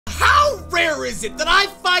rare is it that I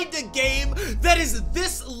find a game that is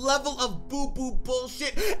this level of boo-boo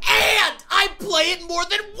bullshit and I play it more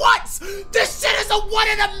than once? This shit is a 1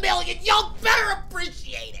 in a million. Y'all better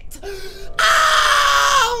appreciate it. What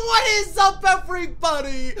is up,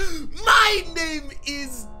 everybody? My name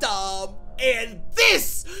is Dom, and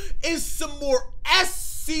this is some more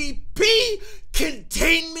SCP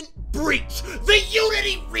Containment Breach, the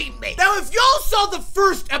Unity remake. Now, if y'all saw the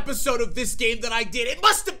first episode of this game that I did, it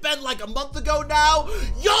must have been like a month ago now,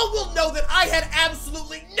 y'all will know that I had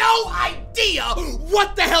absolutely no idea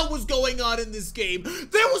what the hell was going on in this game.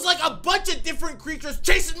 There was like a bunch of different creatures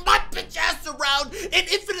chasing my bitch ass around and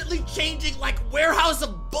infinitely changing like warehouse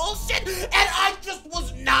of bullshit, and I just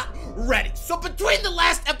was not ready. So between the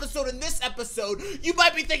last episode and this episode, you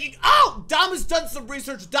might be thinking, oh, Dom has done some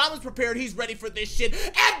research, Dom is prepared, he's ready for this shit,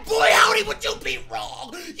 and boy howdy would you be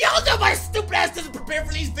wrong. Y'all know my stupid ass doesn't prepare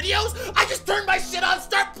for these videos. I just turn my shit on,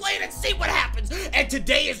 start playing, and see what happens, and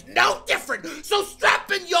today is no different. So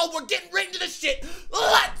strap in, y'all, we're getting right into the shit.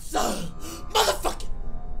 Let's motherfucking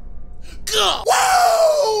go.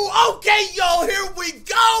 Woo! Okay, y'all, here we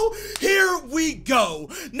go. Here we go.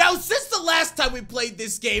 Now, since the last time we played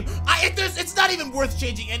this game, it's not even worth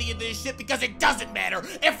changing any of this shit because it doesn't matter.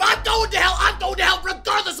 If I'm going to hell, I'm going to hell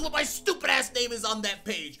regardless of what my stupid ass name is on that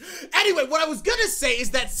page. Anyway, what I was gonna say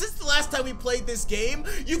is that since the last time we played this game,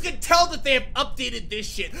 you can tell that they have updated this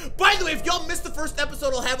shit. By the way, if y'all missed the first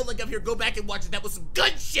episode, I'll have a link up here. Go back and watch it. That was some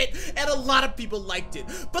good shit, and a lot of people liked it.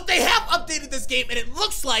 But they have updated this game, and it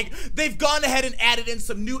looks like they've gone ahead and added in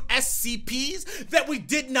some new SCPs that we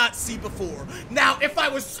did not see before. Now, if I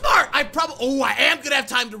was smart, I am gonna have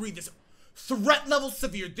time to read this. Threat level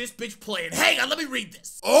severe, this bitch playing. Hang on, let me read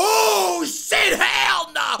this. Oh shit,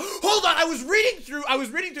 hell no! Hold on, I was reading through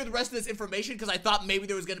the rest of this information because I thought maybe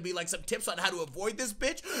there was gonna be like some tips on how to avoid this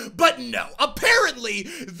bitch, but no. Apparently,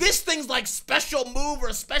 this thing's like special move or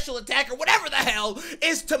a special attack or whatever the hell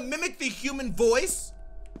is to mimic the human voice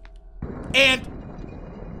and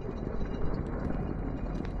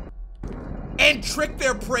trick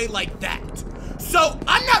their prey like that. So,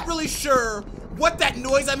 I'm not really sure what that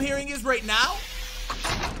noise I'm hearing is right now.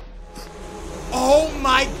 Oh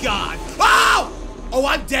my god. Oh! Oh,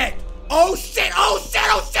 I'm dead. Oh shit, oh shit,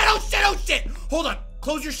 oh shit, oh shit, oh shit. Hold on,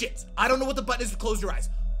 close your shits. I don't know what the button is to close your eyes.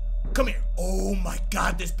 Come here. Oh my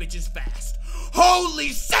god, this bitch is fast. Holy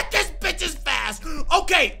shit, this bitch is fast.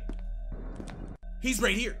 Okay. He's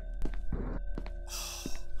right here.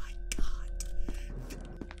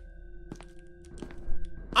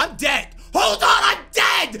 I'm dead. Hold on, I'm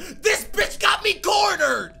dead! This bitch got me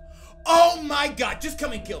cornered! Oh my god, just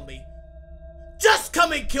come and kill me. Just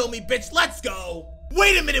come and kill me, bitch, let's go.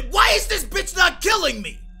 Wait a minute, why is this bitch not killing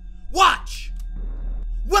me? Watch.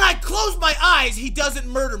 When I close my eyes, he doesn't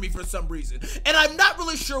murder me for some reason. And I'm not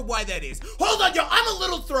really sure why that is. Hold on, yo, I'm a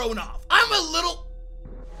little thrown off. I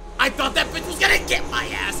thought that bitch was gonna get my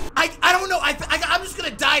ass. I don't know, I'm just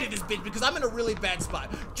gonna die to this bitch because I'm in a really bad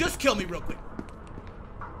spot. Just kill me real quick.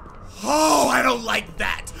 Oh, I don't like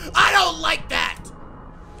that. I don't like that.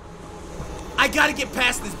 I gotta get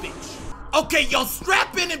past this bitch. Okay, y'all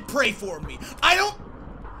strap in and pray for me. I don't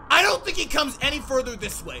think he comes any further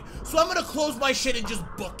this way. So I'm gonna close my shit and just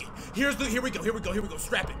book it. Here we go.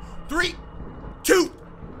 Strap it. 3, 2,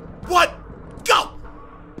 1, go.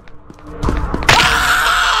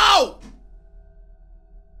 Oh!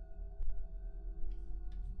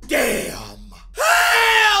 Damn.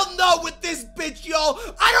 Hell no with this bitch, y'all.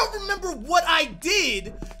 I don't remember what I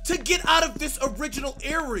did to get out of this original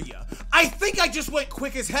area. I think I just went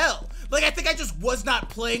quick as hell. Like, I think I just was not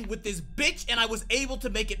playing with this bitch and I was able to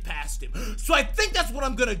make it past him. So I think that's what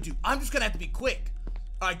I'm gonna do. I'm just gonna have to be quick.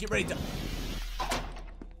 All right, get ready, Dom.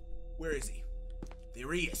 Where is he?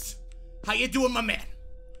 There he is. How you doing, my man?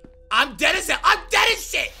 I'm dead as hell. I'm dead as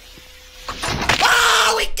shit.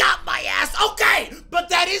 Oh, he got my ass. Okay, but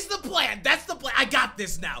that is the plan. That's the plan. I got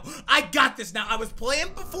this now. I was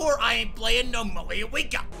playing before. I ain't playing no more. Here we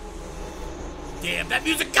go. Damn, that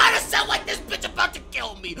music kinda sound like this bitch about to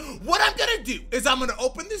kill me. What I'm gonna do is I'm gonna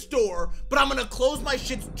open this door, but I'm gonna close my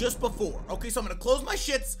shits just before. Okay, so I'm gonna close my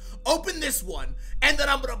shits, open this one, and then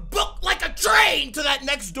I'm gonna book like a train to that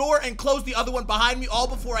next door and close the other one behind me all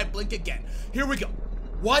before I blink again. Here we go.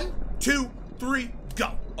 1, 2, 3,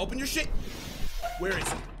 go. Open your shit. Where is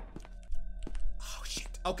he? Oh, shit.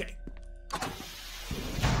 Okay.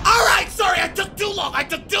 All right, sorry, I took too long.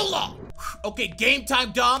 Okay, game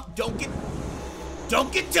time, Dom. Don't get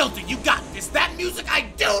tilted. You got this. That music I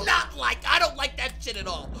do not like. I don't like that shit at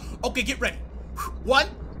all. Okay, get ready. 1,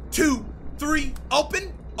 2, 3.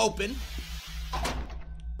 Open.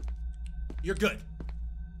 You're good.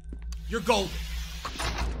 You're golden.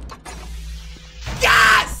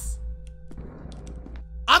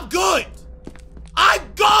 good.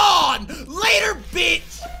 I'm gone. Later,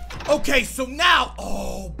 bitch. Okay, so now,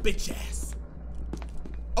 oh, bitch ass.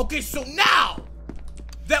 Okay, so now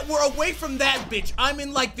that we're away from that bitch, I'm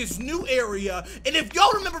in like this new area. And if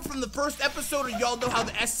y'all remember from the first episode, or y'all know how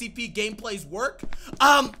the SCP gameplays work,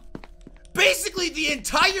 basically the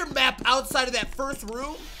entire map outside of that first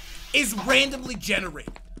room is randomly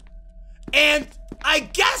generated. And I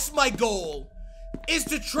guess my goal is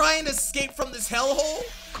to try and escape from this hellhole,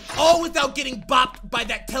 all without getting bopped by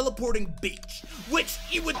that teleporting bitch, which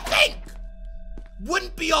you would think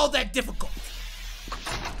wouldn't be all that difficult.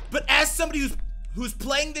 But as somebody who's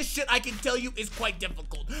playing this shit, I can tell you it's quite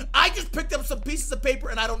difficult. I just picked up some pieces of paper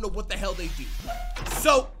and I don't know what the hell they do.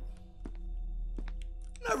 So,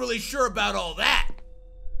 not really sure about all that.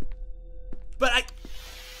 But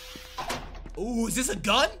ooh, is this a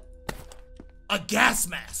gun? A gas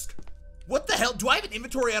mask. What the hell? Do I have an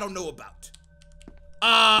inventory I don't know about?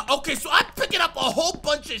 Okay, so I'm picking up a whole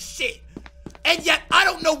bunch of shit. And yet, I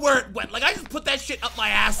don't know where it went. Like, I just put that shit up my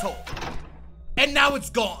asshole. And now it's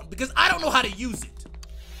gone, because I don't know how to use it.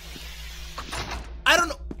 I don't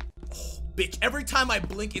know. Oh, bitch, every time I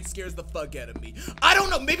blink, it scares the fuck out of me. I don't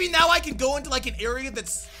know, maybe now I can go into, like, an area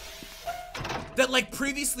that, like,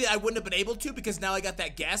 previously I wouldn't have been able to, because now I got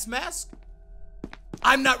that gas mask?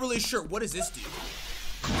 I'm not really sure. What does this do?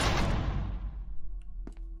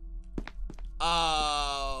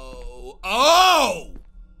 Oh!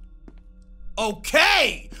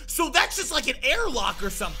 Okay! So that's just like an airlock or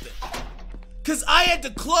something. Because I had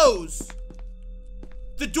to close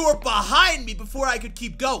the door behind me before I could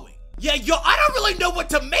keep going. Yeah, yo, I don't really know what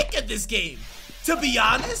to make of this game, to be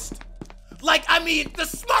honest. Like, I mean, the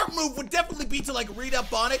smart move would definitely be to, like, read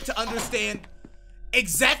up on it to understand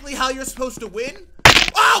exactly how you're supposed to win.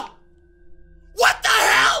 Oh! What the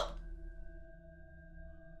hell?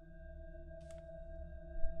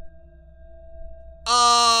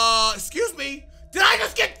 Excuse me? Did I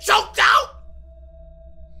just get choked out?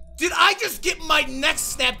 Did I just get my neck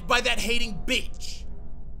snapped by that hating bitch?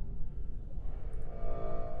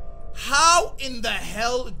 How in the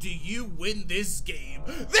hell do you win this game?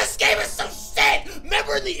 This game is so shit!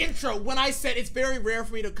 Remember in the intro when I said it's very rare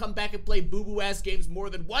for me to come back and play boo-boo ass games more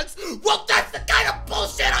than once? Well, that's the kind of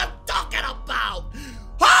bullshit I'm talking about!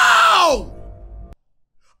 How?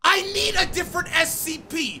 I need a different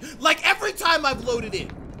SCP. Like every time I've loaded in,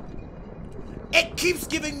 it keeps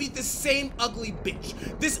giving me the same ugly bitch.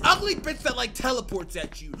 This ugly bitch that like teleports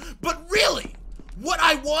at you. But really, what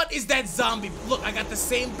I want is that zombie. Look, I got the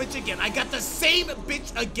same bitch again. I got the same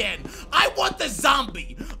bitch again. I want the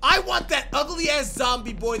zombie. I want that ugly ass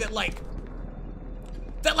zombie boy that like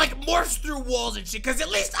morphs through walls and shit, cause at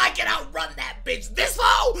least I can outrun that bitch. This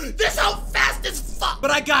hoe fast as fuck.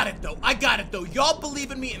 But I got it though. Y'all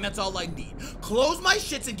believe in me and that's all I need. Close my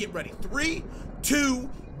shits and get ready. 3, 2,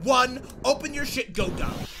 1, open your shit, go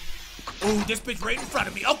down. Oh, this bitch right in front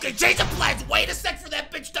of me. Okay, change of plans. Wait a sec for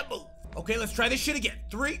that bitch to move. Okay, let's try this shit again.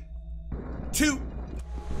 3, 2,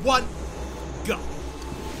 1, go.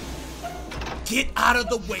 Get out of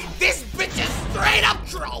the way. This bitch is straight up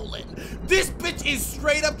trolling. This bitch is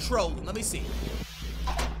straight up trolling. Let me see.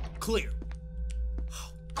 Clear.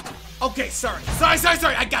 Okay, sorry.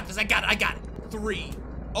 I got this. I got it. 3,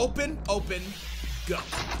 open, go.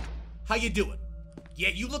 How you doing? Yeah,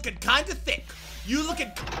 you looking kinda thick. You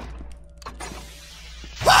looking...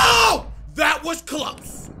 Oh! That was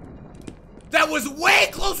close. That was way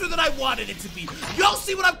closer than I wanted it to be. Y'all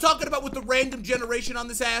see what I'm talking about with the random generation on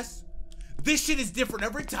this ass? This shit is different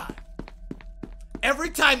every time. Every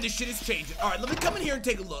time this shit is changing. All right, let me come in here and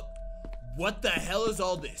take a look. What the hell is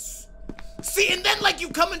all this? See, and then like you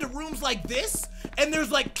come into rooms like this, and there's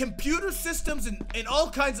like computer systems and all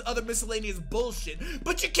kinds of other miscellaneous bullshit,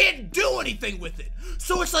 but you can't do anything with it.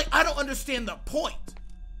 So it's like, I don't understand the point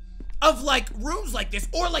of like rooms like this,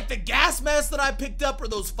 or like the gas mask that I picked up, or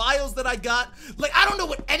those files that I got. Like, I don't know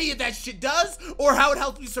what any of that shit does, or how it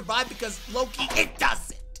helps me survive, because low-key, it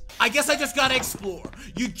doesn't. I guess I just gotta explore.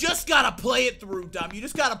 You just gotta play it through, Dom. You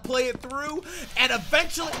just gotta play it through, and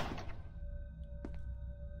eventually...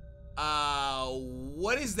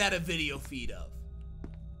 what is that a video feed of?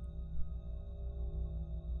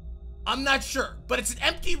 I'm not sure, but it's an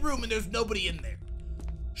empty room and there's nobody in there.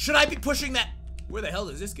 Should I be pushing that? Where the hell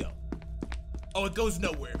does this go? Oh, it goes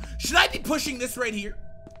nowhere. Should I be pushing this right here?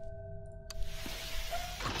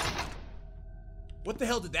 What the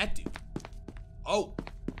hell did that do? Oh.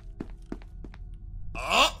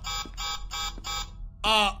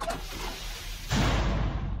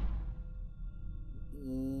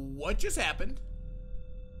 What just happened?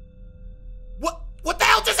 What the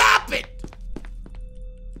hell just happened?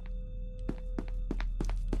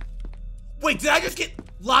 Wait, did I just get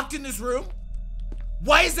locked in this room?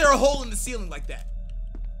 Why is there a hole in the ceiling like that?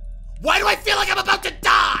 Why do I feel like I'm about to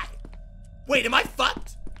die? Wait, am I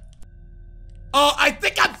fucked? Oh, I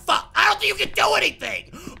think I'm fucked. I don't think you can do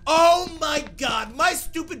anything. Oh my god, my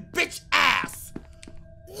stupid bitch ass.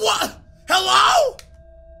 What? Hello?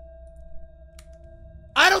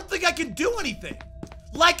 I don't think I can do anything.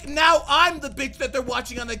 Like, now I'm the bitch that they're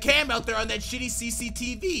watching on the cam out there on that shitty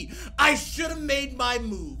CCTV. I should have made my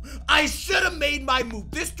move. I should have made my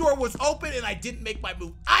move. This door was open and I didn't make my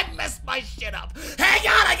move. I messed my shit up. Hang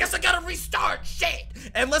on, I guess I gotta restart. Shit.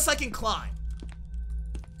 Unless I can climb.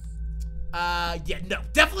 Yeah, no,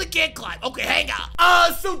 definitely can't climb. Okay, hang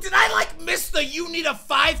on. So did I, like, miss the you need a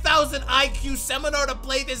 5,000 IQ seminar to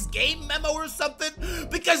play this game memo or something?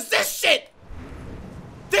 Because this shit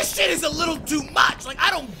is a little too much. Like, I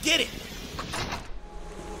don't get it.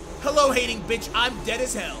 Hello, hating bitch. I'm dead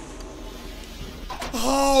as hell.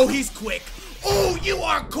 Oh, he's quick. Oh, you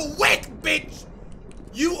are quick, bitch.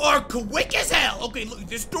 You are quick as hell. Okay, look,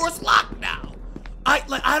 this door's locked now.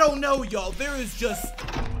 I don't know, y'all. There is just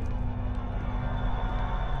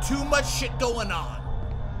too much shit going on.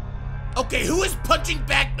 Okay, who is punching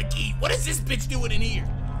back McGee? What is this bitch doing in here?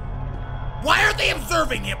 Why are they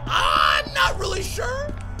observing him? I'm not really sure.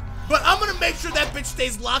 But I'm gonna make sure that bitch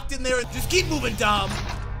stays locked in there. Just keep moving, Dom.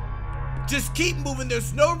 Just keep moving.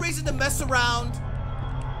 There's no reason to mess around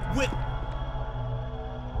with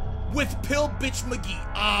Pill Bitch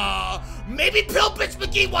McGee. Maybe Pill Bitch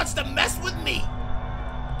McGee wants to mess with me.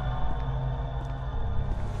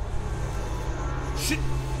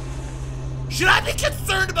 Should I be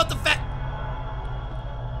concerned about the fact?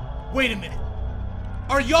 Wait a minute.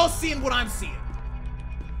 Are y'all seeing what I'm seeing?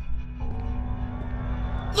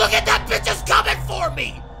 Look at that bitch is coming for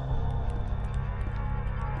me!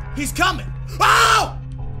 He's coming. Oh!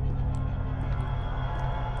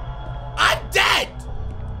 I'm dead!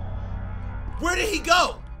 Where did he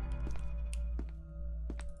go?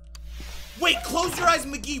 Wait, close your eyes,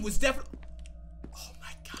 McGee was definitely... Oh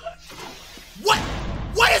my god.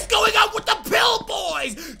 What is going on with the pill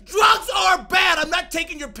boys? Drugs are bad. I'm not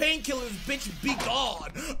taking your painkillers, bitch. Be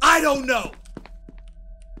gone. I don't know.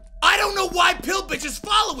 I don't know why Pill Bitch is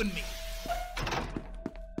following me.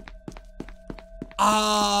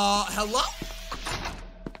 Hello?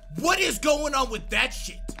 What is going on with that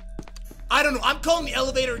shit? I don't know. I'm calling the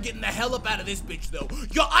elevator and getting the hell up out of this bitch, though.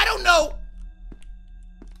 Yo, I don't know.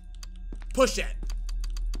 Push that.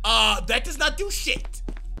 That does not do shit.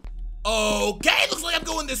 Okay, looks like I'm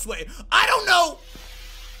going this way. I don't know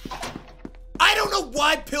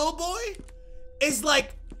why Pill Boy is,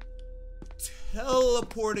 like,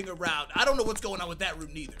 teleporting around. I don't know what's going on with that room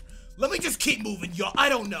neither. Let me just keep moving, y'all. I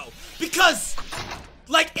don't know. Because,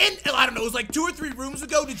 like, I don't know, it was like 2 or 3 rooms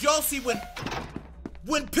ago, did y'all see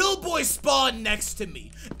when Pill Boy spawned next to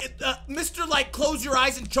me, Mr. like close your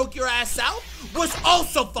eyes and choke your ass out was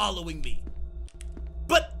also following me.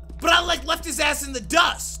 But I like left his ass in the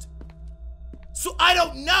dust. So I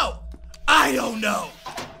don't know. I don't know.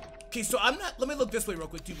 Okay, so let me look this way real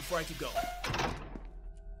quick too before I keep going.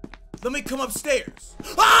 Let me come upstairs.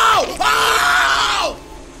 Oh! Oh!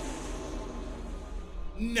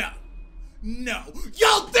 No. No.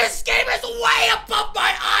 Yo, this game is way above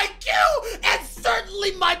my IQ and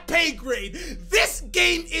certainly my pay grade. This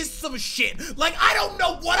game is some shit. Like, I don't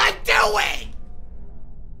know what I'm doing.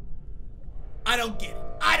 I don't get it.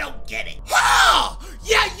 I don't get it. Oh!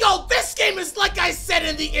 Yeah, yo, this game is, like I said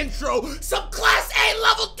in the intro, some Class A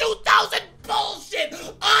level 2000 bullshit.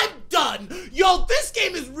 I'm done. Yo, this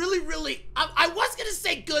game is really, I was gonna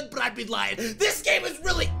say good, but I'd be lying. This game is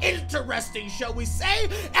really interesting, shall we say?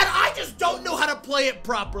 And I just don't know how to play it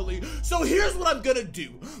properly. So here's what I'm gonna do.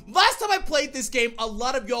 Last time I played this game, a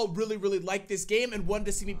lot of y'all really liked this game and wanted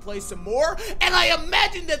to see me play some more. And I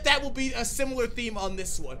imagine that will be a similar theme on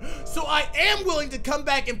this one. So I am willing to come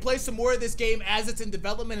back and play some more of this game as it's in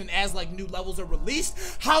development and as like new levels are released.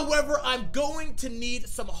 However, I'm going to need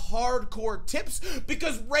some hardcore tips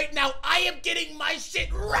because right now I am getting my shit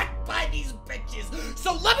wrecked by these bitches.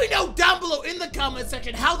 So let me know down below in the comment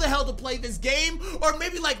section how the hell to play this game, or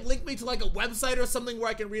maybe like link me to like a website or something where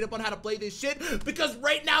I can read up on how to play this shit, because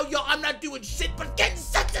right now, y'all, I'm not doing shit but getting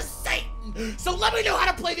sent to Satan. So let me know how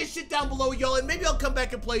to play this shit down below, y'all, and maybe I'll come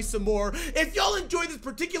back and play some more. If y'all enjoyed this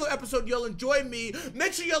particular episode, y'all enjoy me,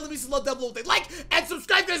 make sure y'all leave me some love down below with a like, and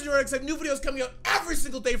subscribe guys, because I have new videos coming out every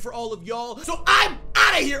single day for all of y'all. So I'm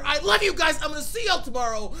out of here. I love you guys. I'm gonna see y'all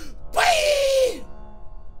tomorrow. Bye!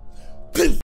 Peace.